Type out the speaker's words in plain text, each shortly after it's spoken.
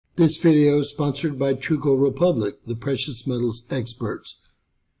This video is sponsored by Truco Republic, the precious metals experts.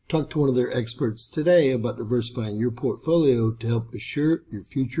 Talk to one of their experts today about diversifying your portfolio to help assure your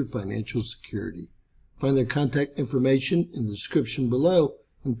future financial security. Find their contact information in the description below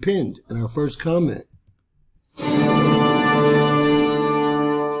and pinned in our first comment.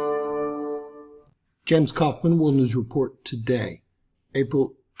 James Kaufman World News Report today,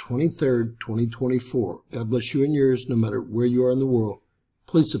 April 23rd, 2024. God bless you and yours no matter where you are in the world.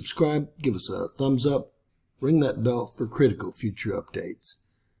 Please subscribe, give us a thumbs up, ring that bell for critical future updates.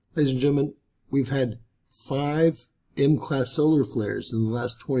 Ladies and gentlemen, we've had 5 M-class solar flares in the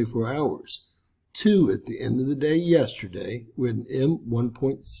last 24 hours. 2 at the end of the day yesterday. We had an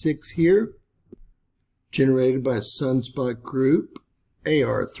M1.6 here, generated by a sunspot group,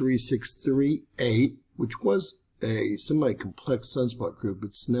 AR3638, which was a semi-complex sunspot group.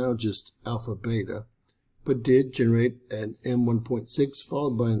 It's now just alpha beta, but did generate an M1.6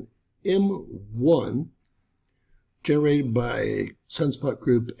 followed by an M1 generated by a sunspot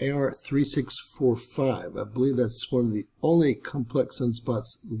group AR3645. I believe that's one of the only complex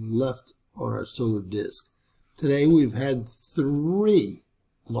sunspots left on our solar disk. Today we've had 3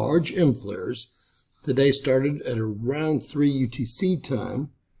 large M flares. The day started at around 3 UTC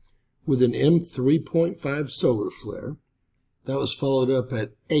time with an M3.5 solar flare. That was followed up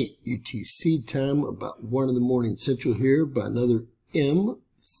at 8 UTC time, about 1 in the morning Central here, by another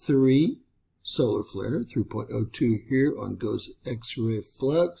M3 solar flare, 3.02 here on GOES X-ray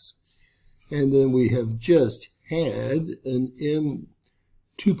flux. And then we have just had an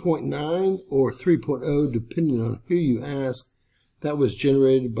M2.9 or 3.0, depending on who you ask. That was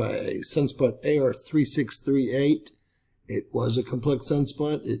generated by a sunspot AR3638. It was a complex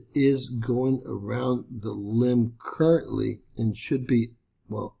sunspot. It is going around the limb currently and should be,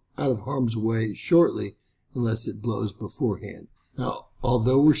 well, out of harm's way shortly unless it blows beforehand. Now,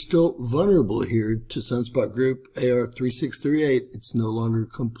 although we're still vulnerable here to sunspot group AR3638, it's no longer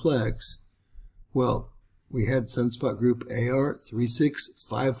complex. Well, we had sunspot group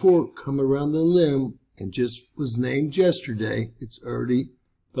AR3654 come around the limb and just was named yesterday. It's already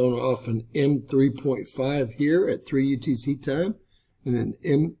thrown off an M3.5 here at 3 UTC time and an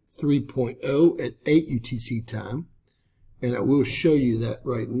M3.0 at 8 UTC time. And I will show you that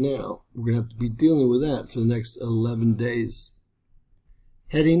right now. We're going to have to be dealing with that for the next 11 days.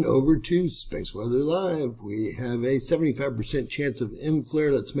 Heading over to Space Weather Live, we have a 75% chance of M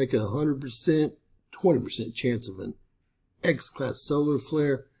flare. Let's make it 100%, 20% chance of an X-class solar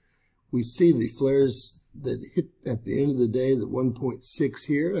flare. We see the flares that hit at the end of the day, the 1.6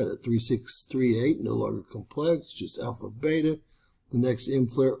 here at a 3638, no longer complex, just alpha beta. The next M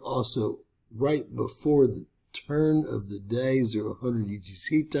flare also right before the turn of the day, 0100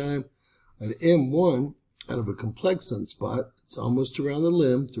 UTC time, an M1 out of a complex sunspot. It's almost around the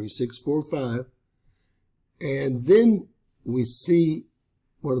limb, 3645. And then we see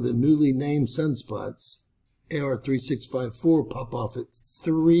one of the newly named sunspots, AR3654, pop off at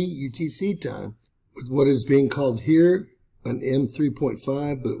 3 UTC time with what is being called here an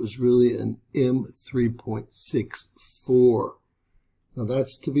M3.5, but it was really an M3.64. Now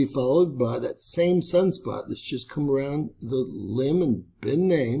that's to be followed by that same sunspot that's just come around the limb and been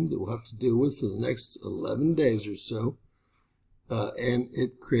named that we'll have to deal with for the next 11 days or so. And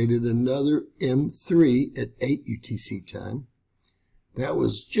it created another M3 at 8 UTC time. That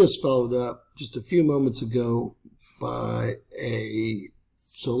was just followed up just a few moments ago by a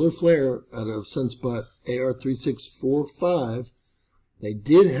solar flare out of sunspot AR3645. They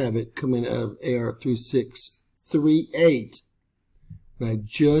did have it coming out of AR3638. And I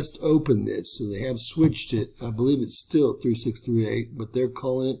just opened this, so they have switched it. I believe it's still 3638, but they're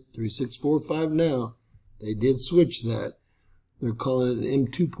calling it 3645 now. They did switch that. They're calling it an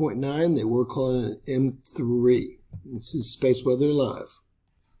M2.9. They were calling it an M3. This is Space Weather Live.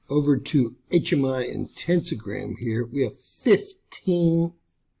 Over to HMI Intensigram here. We have 15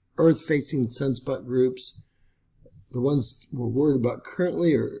 Earth-facing sunspot groups. The ones we're worried about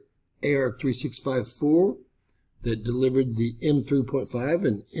currently are AR3654 that delivered the M3.5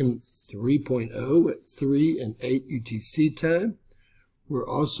 and M3.0 at 3 and 8 UTC time. We're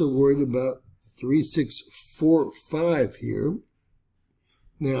also worried about 3645 here.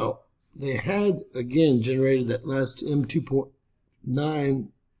 Now, they had, again, generated that last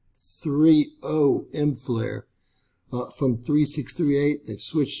M2.930 M flare from 3638. They've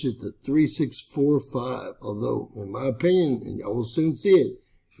switched it to 3645, although, in my opinion, and y'all will soon see it,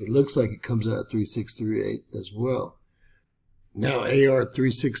 it looks like it comes out at 3638 as well. Now,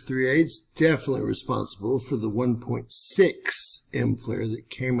 AR3638 is definitely responsible for the 1.6 M flare that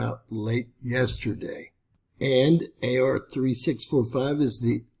came out late yesterday. And AR3645 is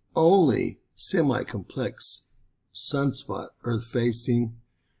the only semi-complex sunspot Earth-facing.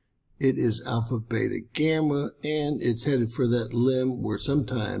 It is alpha, beta, gamma, and it's headed for that limb where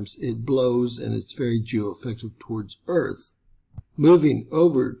sometimes it blows and it's very geoaffective towards Earth. Moving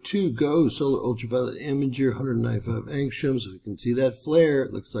over to GO Solar Ultraviolet Imager, 195 angstroms. We can see that flare.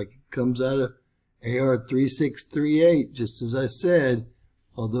 It looks like it comes out of AR3638, just as I said,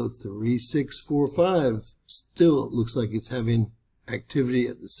 although 3645 still looks like it's having activity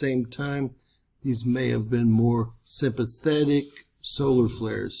at the same time. These may have been more sympathetic solar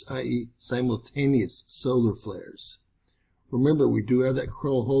flares, i.e. simultaneous solar flares. Remember, we do have that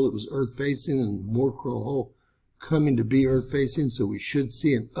coronal hole that was Earth-facing and more coronal hole coming to be Earth-facing, so we should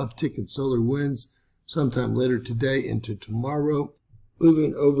see an uptick in solar winds sometime later today into tomorrow.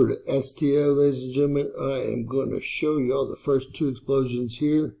 Moving over to STO, ladies and gentlemen, I am going to show you all the first two explosions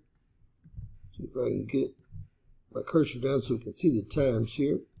here. See if I can get my cursor down so we can see the times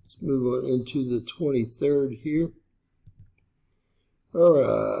here. Let's move on into the 23rd here.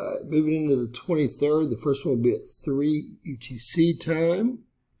 Alright, moving into the 23rd, the first one will be at 3 UTC time.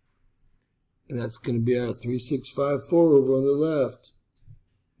 And that's going to be out of 3654 over on the left.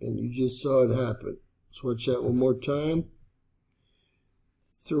 And you just saw it happen. Let's watch that one more time.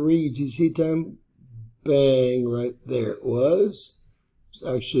 3 UTC time, bang, right there it was. It's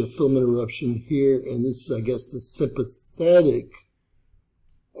actually a filament eruption here, and this is, I guess, the sympathetic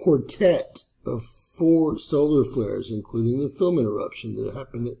quartet of 4 solar flares, including the filament eruption that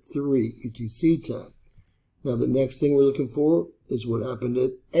happened at 3 UTC time. Now, the next thing we're looking for is what happened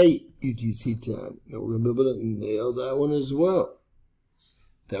at 8 UTC time. Now, we're going to be able to nail that one as well.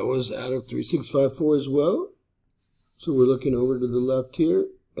 That was out of 3654 as well. So we're looking over to the left here,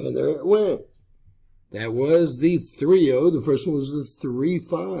 and there it went. That was the 3-0. The first one was the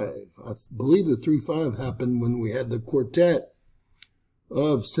 3-5. I believe the 3-5 happened when we had the quartet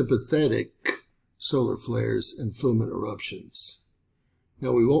of sympathetic solar flares and filament eruptions.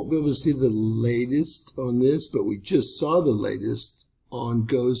 Now, we won't be able to see the latest on this, but we just saw the latest on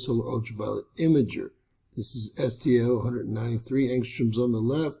GO Solar Ultraviolet Imager. This is STO, 193 angstroms on the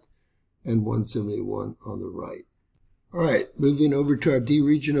left and 171 on the right. All right, moving over to our D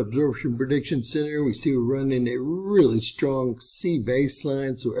region absorption prediction center, we see we're running a really strong C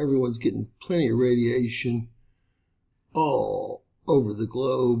baseline, so everyone's getting plenty of radiation all over the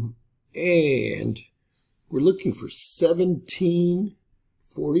globe. And we're looking for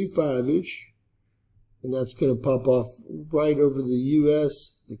 1745-ish, and that's going to pop off right over the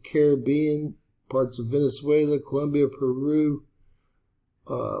U.S., the Caribbean, parts of Venezuela, Colombia, Peru,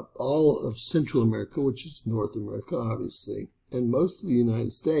 all of Central America, which is North America, obviously, and most of the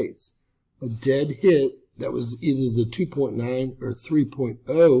United States. A dead hit that was either the 2.9 or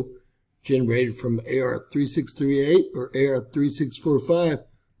 3.0 generated from AR3638 or AR3645,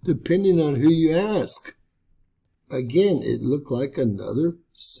 depending on who you ask. Again, it looked like another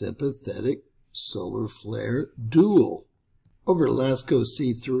sympathetic solar flare duel. Over at LASCO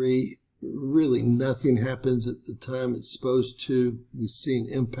C3, really nothing happens at the time it's supposed to. We see an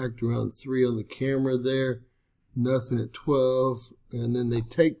impact around 3 on the camera there, nothing at 12, and then they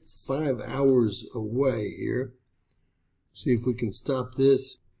take 5 hours away here. See if we can stop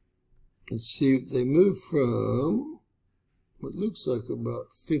this. Let's see, they move from what looks like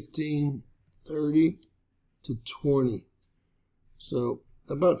about 1530 to 20. So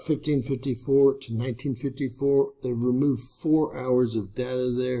about 1554 to 1954, they've removed 4 hours of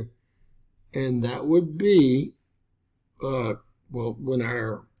data there. And that would be, well, when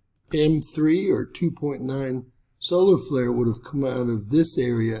our M3 or 2.9 solar flare would have come out of this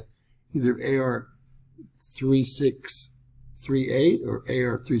area, either AR3638 or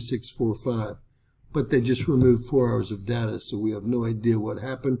AR3645. But they just removed 4 hours of data, so we have no idea what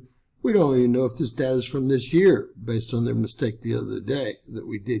happened. We don't even know if this data is from this year, based on their mistake the other day that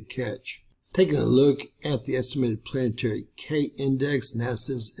we did catch. Taking a look at the estimated planetary K-index,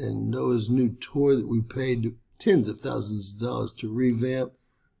 NASA's and NOAA's new toy that we paid tens of thousands of dollars to revamp.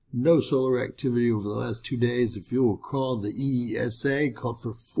 No solar activity over the last 2 days. If you'll recall, the EESA called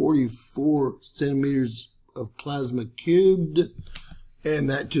for 44 centimeters of plasma cubed, and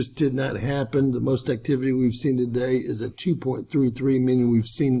that just did not happen. The most activity we've seen today is at 2.33, meaning we've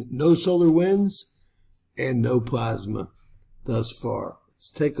seen no solar winds and no plasma thus far.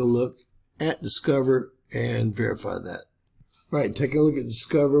 Let's take a look at Discover and verify that. Right, taking a look at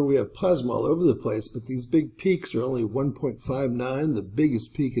Discover, we have plasma all over the place, but these big peaks are only 1.59. The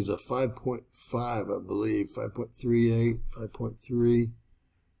biggest peak is a 5.5, I believe, 5.38, 5.3,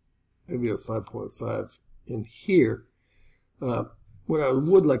 maybe a 5.5 in here. What I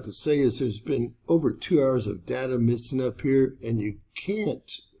would like to say is there's been over 2 hours of data missing up here, and you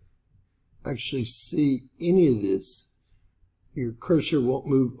can't actually see any of this. Your cursor won't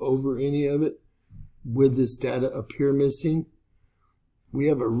move over any of it with this data up here missing. We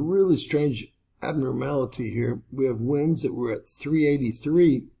have a really strange abnormality here. We have winds that were at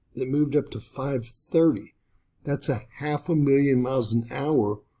 383 that moved up to 530. That's a 500,000 miles an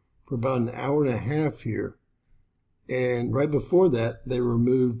hour for about an hour and a half here. And right before that, they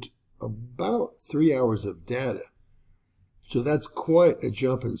removed about 3 hours of data. So that's quite a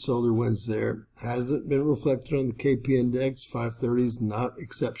jump in solar winds there. Hasn't been reflected on the KP index. 530 is not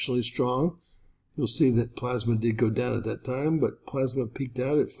exceptionally strong. You'll see that plasma did go down at that time, but plasma peaked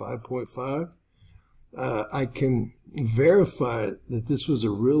out at 5.5. I can verify that this was a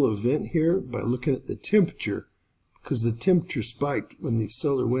real event here by looking at the temperature, because the temperature spiked when the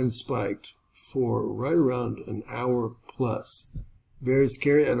solar wind spiked for right around an hour plus. Very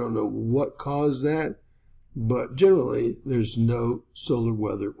scary. I don't know what caused that, but generally there's no solar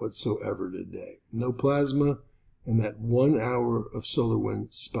weather whatsoever today. No plasma and that 1 hour of solar wind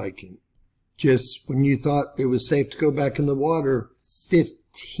spiking. Just when you thought it was safe to go back in the water,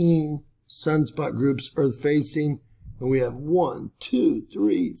 15 sunspot groups earth facing, and we have 1, 2,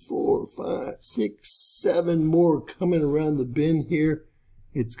 3, 4, 5, 6, 7 more coming around the bend here.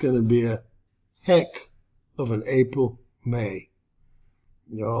 It's going to be a heck of an April, May.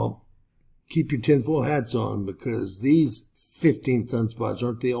 Y'all, keep your tinfoil hats on, because these 15 sunspots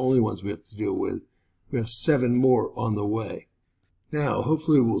aren't the only ones we have to deal with. We have 7 more on the way. Now,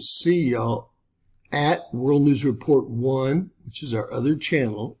 hopefully we'll see y'all at World News Report 1, which is our other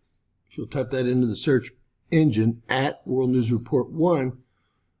channel. If you'll type that into the search engine, at World News Report 1,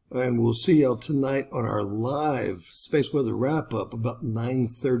 and we'll see y'all tonight on our live space weather wrap-up about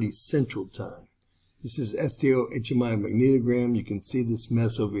 9:30 Central Time. This is STO HMI magnetogram. You can see this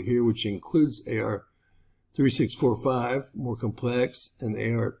mess over here, which includes AR 3645, more complex, and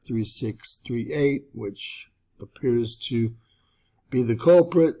AR 3638, which appears to be the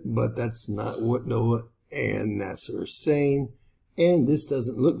culprit, but that's not what NOAA and NASA are saying. And this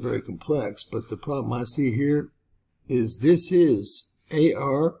doesn't look very complex, but the problem I see here is this is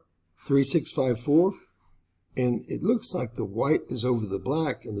AR 3654, and it looks like the white is over the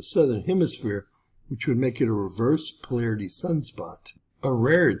black in the southern hemisphere, which would make it a reverse polarity sunspot. A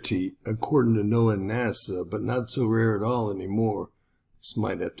rarity, according to NOAA and NASA, but not so rare at all anymore. This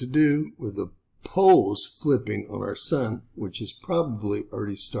might have to do with the poles flipping on our sun, which has probably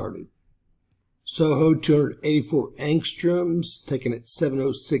already started. SOHO 284 angstroms, taken at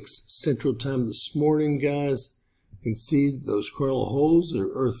 7:06 Central Time this morning, guys. You can see those coronal holes that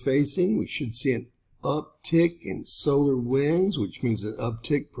are Earth-facing. We should see an uptick in solar winds, which means an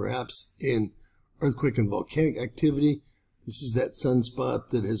uptick perhaps in earthquake and volcanic activity. This is that sunspot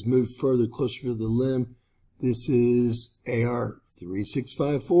that has moved further closer to the limb. This is AR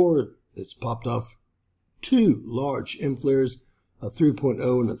 3654 that's popped off 2 large M flares, a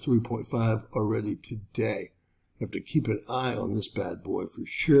 3.0 and a 3.5 already today. You have to keep an eye on this bad boy for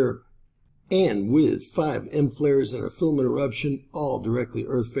sure. And with 5 M flares and a filament eruption, all directly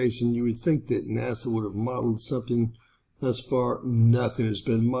Earth-facing, you would think that NASA would have modeled something. Thus far, nothing has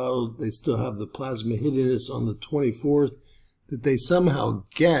been modeled. They still have the plasma hitting us on the 24th that they somehow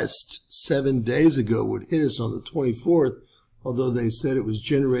guessed 7 days ago would hit us on the 24th, although they said it was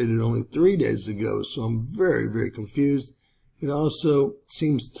generated only 3 days ago. So I'm very, very confused. It also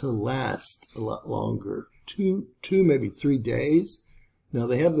seems to last a lot longer, two, maybe 3 days. Now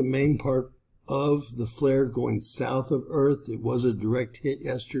they have the main part of the flare going south of Earth. It was a direct hit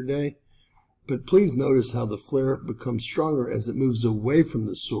yesterday. But please notice how the flare becomes stronger as it moves away from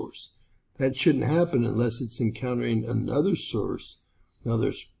the source. That shouldn't happen unless it's encountering another source. Now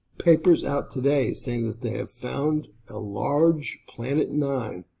there's papers out today saying that they have found a large Planet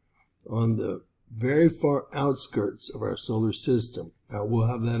 9 on the very far outskirts of our solar system. Now we'll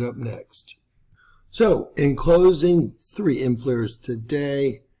have that up next. So in closing, 3 M flares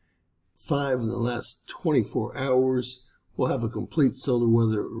today, 5 in the last 24 hours. We'll have a complete solar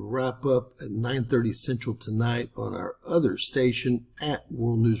weather wrap-up at 9:30 Central tonight on our other station at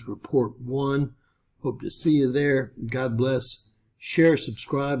World News Report 1. Hope to see you there. God bless. Share,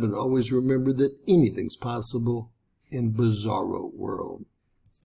 subscribe, and always remember that anything's possible in Bizarro World.